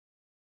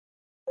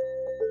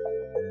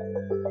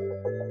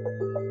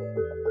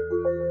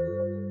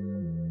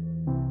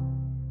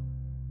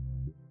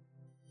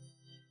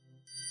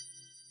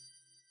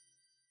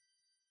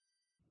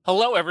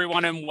Hello,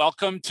 everyone, and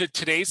welcome to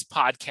today's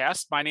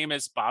podcast. My name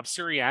is Bob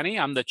Siriani.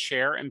 I'm the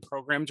chair and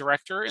program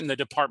director in the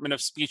Department of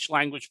Speech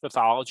Language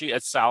Pathology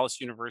at Salus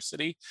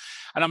University.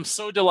 And I'm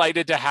so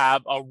delighted to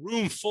have a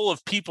room full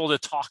of people to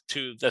talk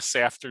to this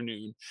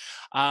afternoon.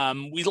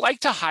 We like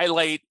to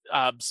highlight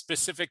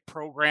specific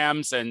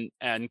programs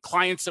and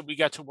clients that we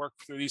get to work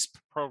through these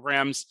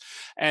programs.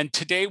 And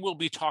today we'll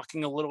be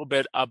talking a little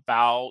bit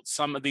about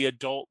some of the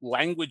adult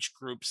language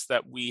groups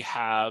that we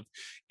have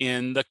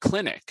in the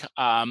clinic.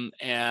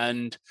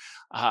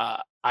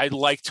 I'd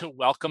like to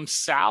welcome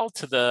Sal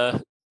to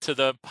the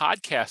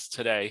podcast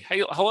today.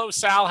 Hey, hello,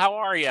 Sal. How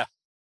are you?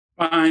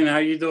 Fine. How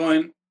you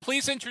doing?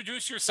 Please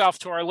introduce yourself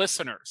to our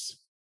listeners.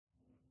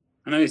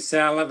 My name is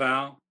Sal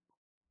Laval.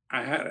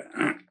 I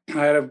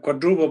had a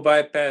quadruple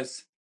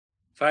bypass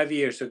 5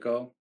 years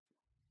ago,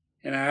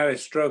 and I had a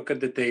stroke at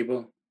the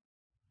table.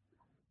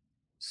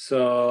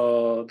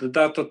 So the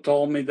doctor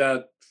told me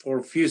that for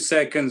a few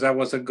seconds I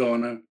was a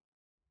goner.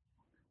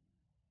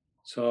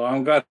 So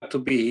I'm glad to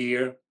be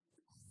here.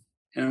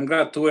 And I'm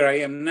glad to where I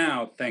am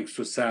now, thanks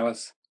to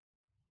Salus.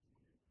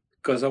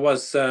 Because I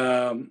was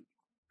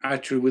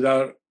actually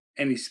without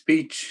any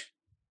speech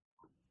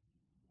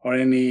or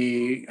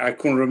I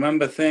couldn't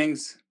remember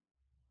things.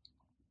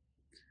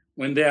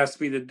 When they asked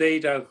me the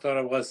date, I thought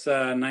it was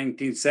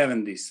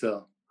 1970.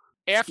 So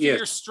after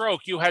your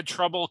stroke, you had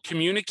trouble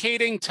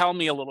communicating. Tell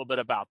me a little bit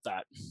about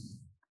that.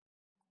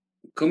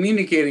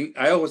 Communicating,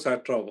 I always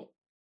had trouble.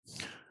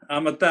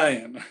 I'm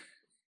Italian.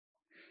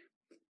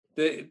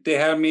 They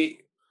had me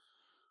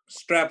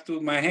strapped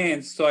with my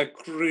hands, so I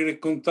really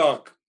couldn't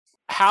talk.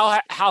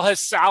 How has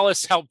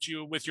Salus helped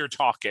you with your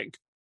talking?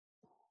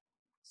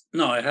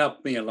 No, it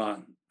helped me a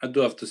lot, I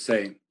do have to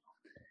say.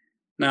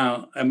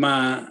 Now,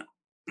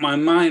 my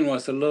mind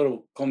was a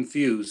little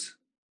confused.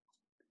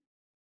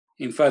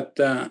 In fact,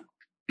 I'm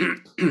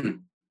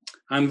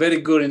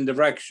very good in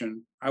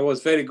direction. I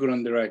was very good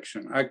in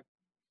direction. I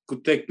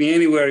could take me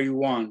anywhere you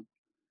want.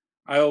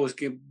 I always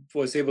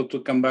was able to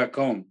come back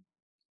home.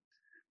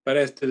 But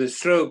after the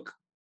stroke,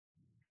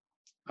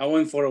 I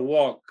went for a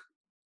walk.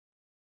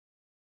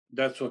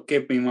 That's what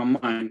kept me in my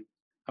mind.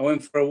 I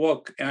went for a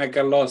walk and I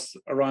got lost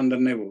around the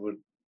neighborhood.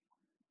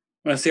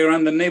 When I say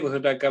around the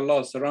neighborhood, I got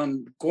lost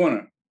around the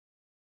corner.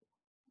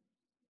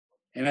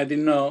 And I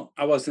didn't know,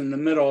 I was in the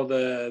middle of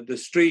the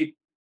street.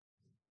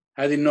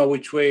 I didn't know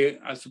which way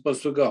I was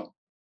supposed to go.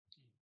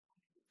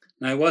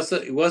 Now, it was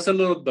a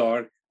little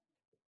dark,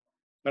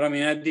 but I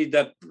mean, I did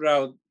that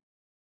route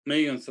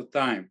millions of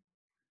times.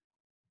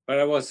 But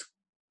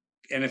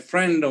and a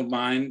friend of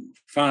mine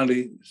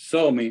finally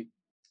saw me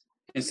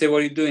and said, "What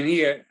are you doing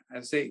here?" I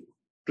say,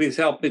 "Please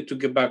help me to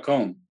get back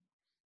home."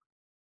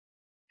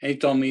 And he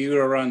told me,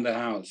 "You're around the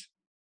house."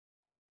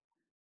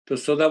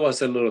 So that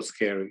was a little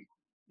scary.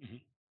 Mm-hmm.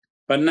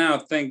 But now,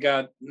 thank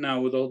God,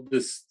 now with all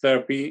this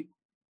therapy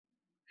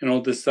and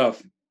all this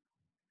stuff,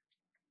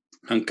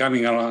 I'm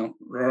coming around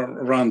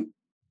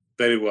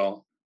very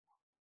well.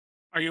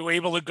 Are you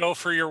able to go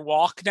for your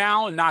walk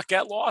now and not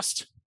get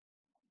lost?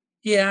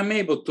 Yeah, I'm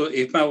able to,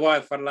 if my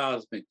wife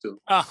allows me to.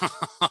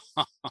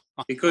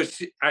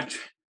 Because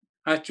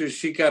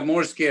she got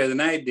more scared than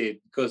I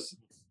did because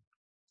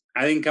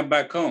I didn't come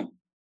back home.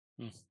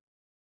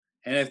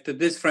 And after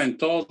this friend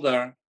told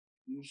her,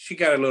 she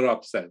got a little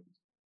upset.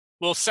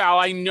 Well, Sal,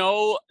 I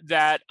know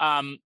that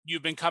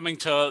you've been coming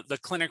to the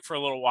clinic for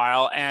a little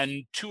while,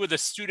 and two of the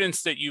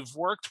students that you've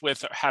worked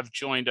with have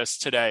joined us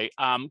today.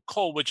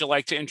 Cole, would you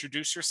like to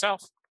introduce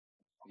yourself?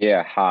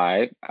 Yeah,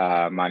 hi.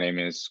 My name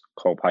is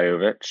Cole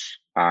Pajovich.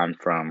 I'm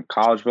from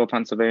Collegeville,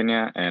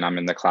 Pennsylvania, and I'm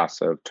in the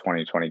class of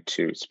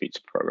 2022 speech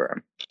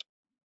program.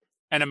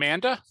 And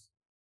Amanda?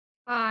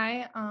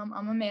 Hi, I'm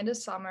Amanda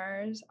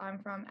Summers. I'm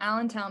from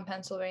Allentown,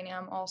 Pennsylvania.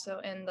 I'm also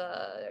in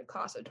the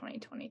class of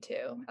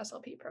 2022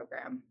 SLP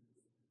program.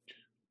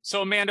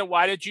 So Amanda,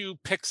 why did you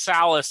pick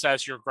Salus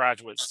as your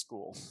graduate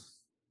school?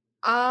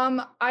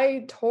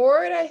 I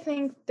toured, I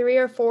think, 3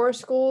 or 4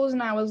 schools,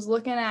 and I was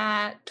looking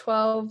at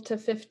 12 to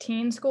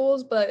 15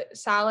 schools, but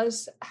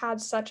Salus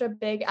had such a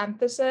big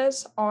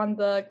emphasis on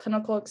the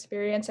clinical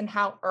experience and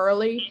how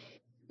early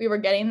we were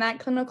getting that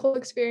clinical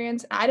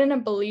experience. I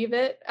didn't believe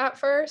it at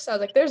first. I was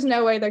like, there's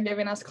no way they're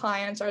giving us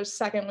clients our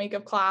second week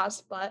of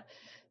class, but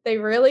they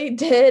really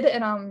did,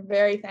 and I'm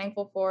very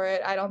thankful for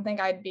it. I don't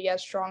think I'd be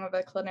as strong of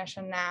a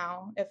clinician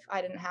now if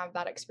I didn't have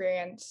that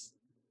experience.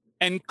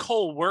 And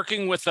Cole,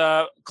 working with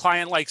a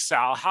client like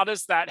Sal, how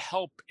does that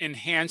help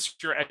enhance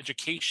your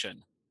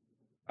education?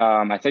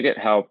 I think it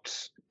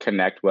helped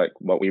connect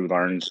what we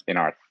learned in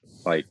our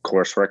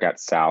coursework at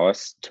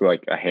Salus to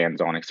a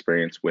hands-on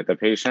experience with a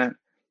patient.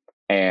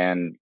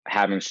 And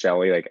having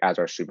Shelly as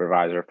our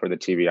supervisor for the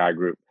TBI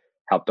group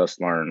helped us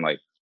learn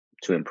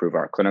to improve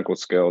our clinical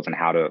skills and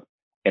how to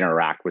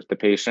interact with the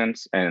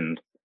patients.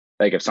 And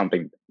if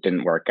something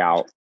didn't work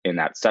out in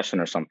that session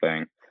or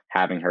something,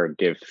 having her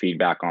give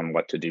feedback on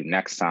what to do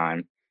next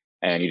time.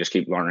 And you just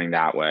keep learning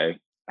that way.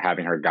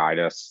 Having her guide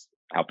us,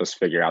 help us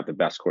figure out the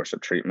best course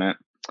of treatment.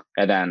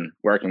 And then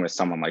working with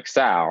someone like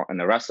Sal and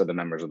the rest of the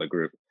members of the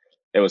group,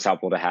 it was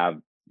helpful to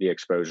have the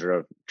exposure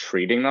of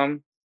treating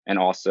them and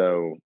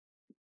also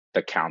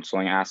the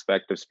counseling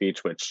aspect of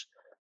speech, which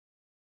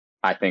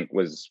I think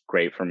was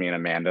great for me and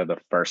Amanda the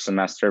first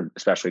semester,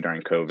 especially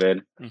during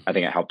COVID. I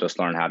think it helped us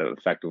learn how to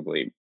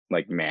effectively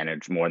like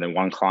manage more than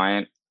one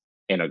client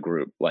in a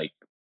group like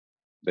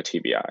the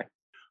TBI.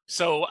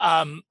 So,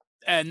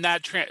 and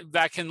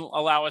that can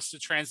allow us to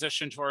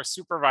transition to our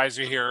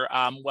supervisor here.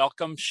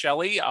 Welcome,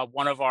 Shelley,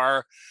 one of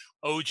our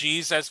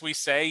OGs, as we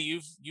say.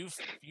 You've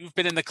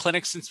been in the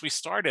clinic since we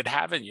started,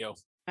 haven't you?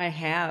 I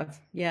have,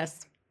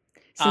 yes,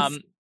 since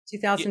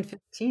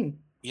 2015.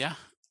 Yeah.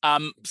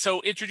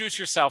 So introduce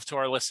yourself to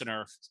our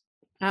listener.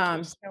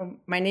 So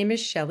my name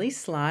is Shelley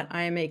Slott.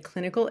 I am a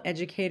clinical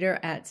educator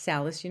at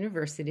Salus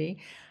University.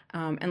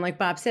 And like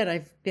Bob said,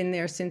 I've been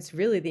there since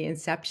really the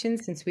inception,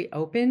 since we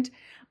opened.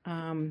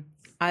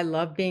 I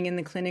love being in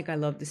the clinic. I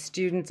love the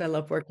students. I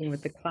love working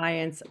with the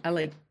clients. I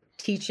like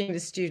teaching the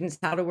students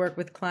how to work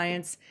with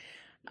clients.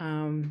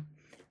 And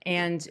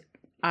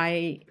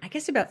I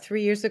guess about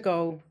 3 or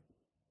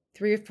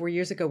 4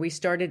 years ago, we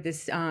started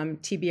this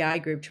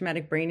TBI group,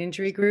 traumatic brain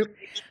injury group.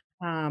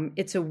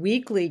 It's a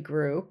weekly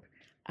group,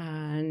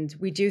 and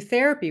we do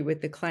therapy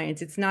with the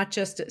clients. It's not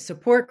just a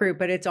support group,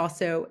 but it's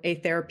also a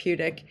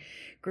therapeutic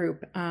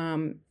group.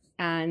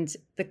 And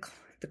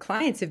the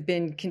clients have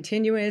been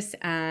continuous,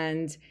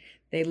 and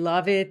they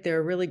love it.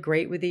 They're really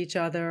great with each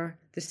other.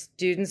 The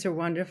students are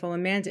wonderful.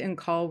 Amanda and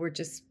Cole we're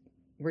just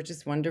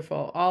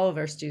wonderful. All of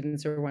our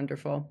students are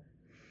wonderful.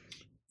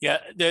 Yeah,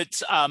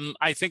 that's.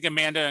 I think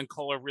Amanda and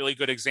Cole are really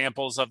good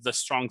examples of the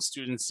strong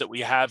students that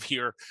we have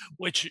here,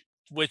 which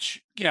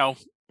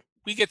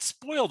we get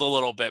spoiled a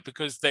little bit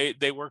because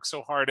they work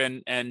so hard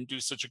and do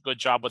such a good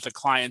job with the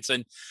clients.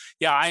 And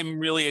yeah, I'm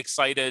really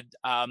excited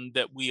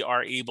that we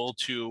are able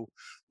to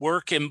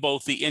work in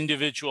both the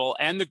individual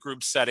and the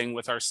group setting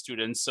with our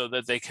students so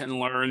that they can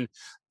learn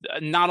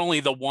not only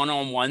the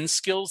one-on-one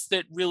skills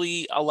that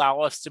really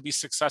allow us to be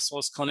successful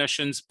as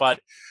clinicians, but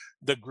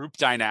the group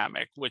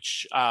dynamic,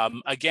 which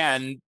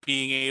again,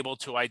 being able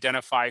to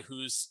identify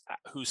who's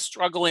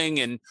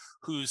struggling and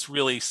who's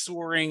really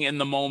soaring in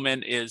the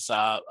moment is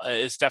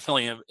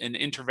definitely an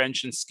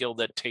intervention skill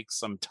that takes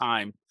some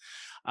time.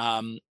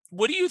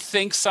 What do you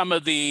think some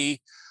of the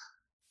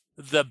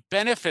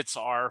benefits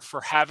are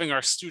for having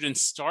our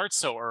students start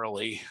so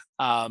early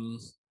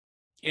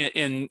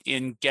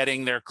in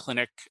getting their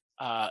clinic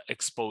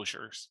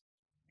exposures?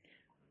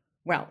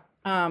 Well,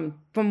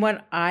 from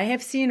what I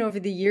have seen over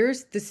the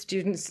years, the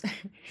students,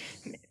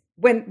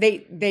 when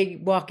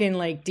they walk in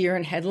like deer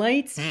in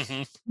headlights,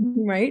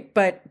 right?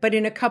 But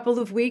in a couple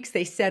of weeks,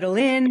 they settle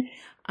in.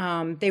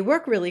 They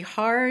work really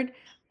hard.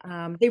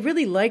 They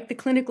really like the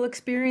clinical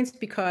experience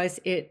because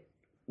it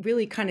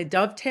really kind of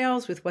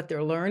dovetails with what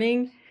they're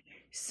learning.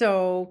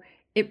 So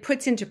it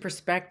puts into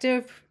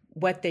perspective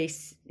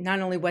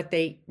not only what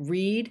they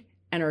read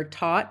and are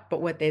taught,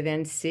 but what they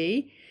then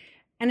see.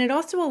 And it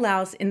also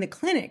allows, in the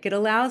clinic, it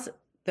allows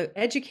the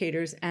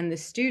educators and the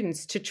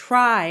students to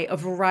try a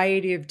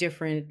variety of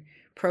different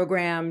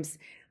programs,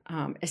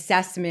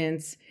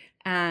 assessments.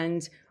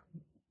 And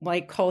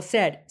like Cole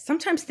said,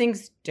 sometimes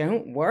things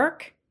don't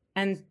work,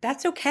 and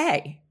that's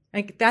okay.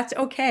 Like, that's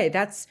okay.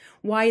 That's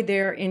why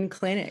they're in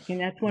clinic.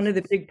 And that's one of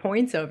the big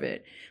points of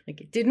it.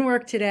 Like, it didn't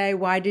work today.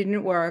 Why didn't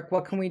it work?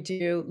 What can we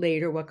do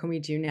later? What can we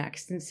do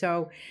next? And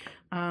so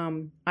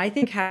I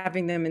think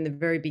having them in the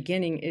very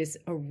beginning is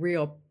a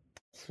real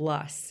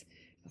plus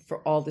for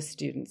all the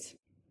students.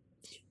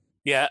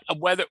 Yeah,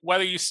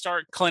 whether you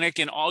start clinic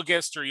in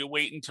August or you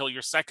wait until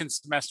your second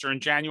semester in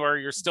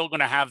January, you're still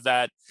going to have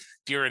that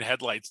deer in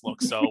headlights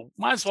look. So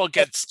might as well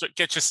get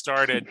you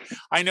started.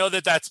 I know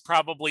that that's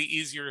probably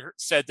easier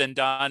said than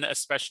done,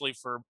 especially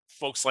for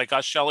folks like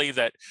us, Shelley,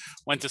 that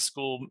went to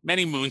school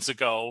many moons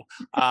ago.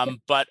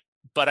 But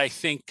I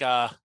think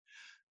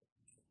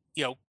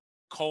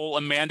Cole,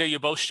 Amanda, you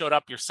both showed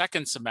up your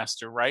second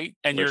semester, right?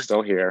 And you're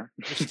still here.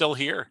 You're still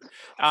here.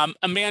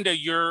 Amanda,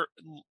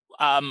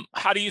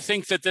 how do you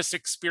think that this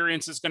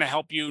experience is going to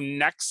help you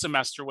next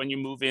semester when you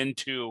move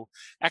into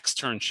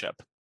externship?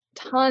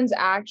 Tons,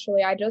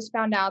 actually. I just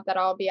found out that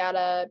I'll be at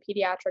a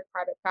pediatric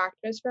private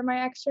practice for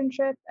my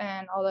externship.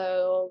 And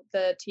although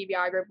the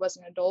TBI group was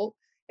an adult,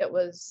 it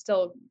was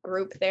still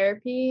group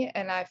therapy.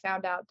 And I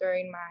found out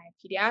during my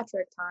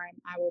pediatric time,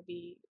 I will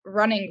be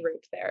running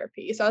group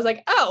therapy. So I was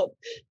like, oh,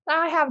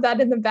 I have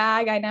that in the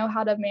bag. I know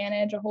how to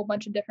manage a whole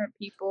bunch of different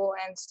people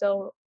and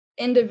still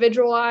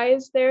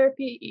individualize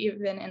therapy,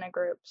 even in a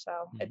group. So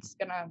it's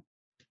going to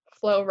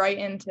flow right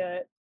into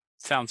it.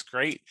 Sounds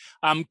great.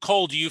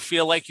 Cole, do you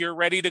feel like you're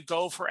ready to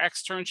go for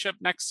externship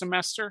next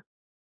semester?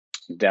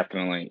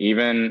 Definitely.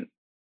 Even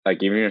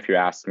if you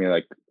asked me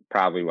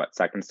probably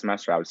second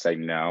semester, I would say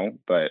no,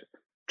 but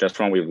just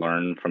from what we've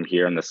learned from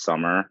here in the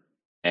summer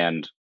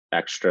and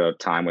extra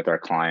time with our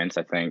clients,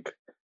 I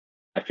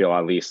feel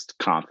at least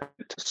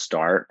confident to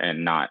start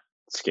and not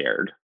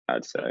scared,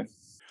 I'd say.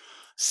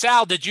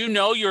 Sal, did you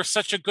know you're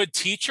such a good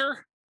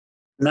teacher?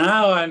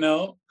 Now I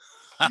know.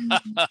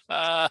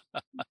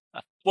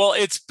 Well,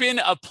 it's been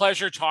a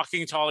pleasure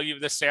talking to all of you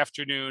this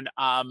afternoon.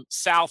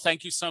 Sal,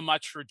 thank you so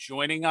much for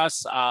joining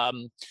us.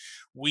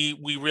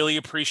 We really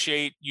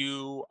appreciate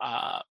you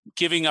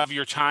giving of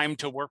your time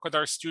to work with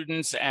our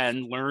students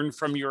and learn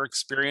from your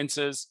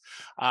experiences.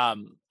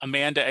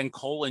 Amanda and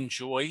Cole,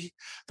 enjoy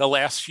the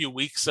last few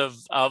weeks of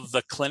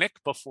the clinic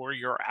before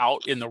you're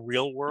out in the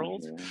real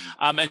world.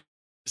 And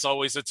as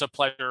always, it's a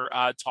pleasure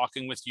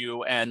talking with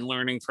you and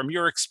learning from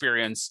your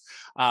experience,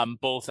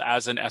 both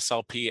as an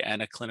SLP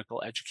and a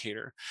clinical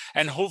educator.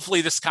 And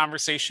hopefully this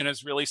conversation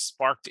has really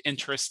sparked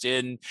interest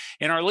in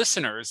our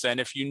listeners.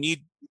 And if you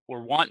need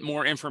or want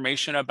more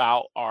information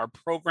about our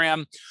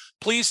program,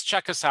 please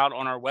check us out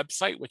on our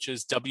website, which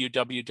is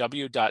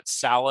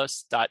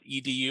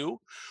www.salus.edu,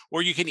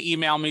 or you can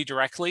email me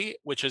directly,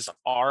 which is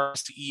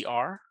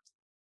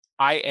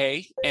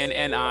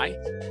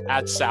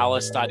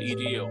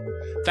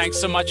rianni@salus.edu.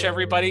 Thanks so much,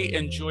 everybody.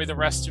 Enjoy the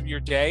rest of your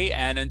day.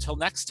 And until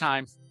next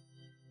time.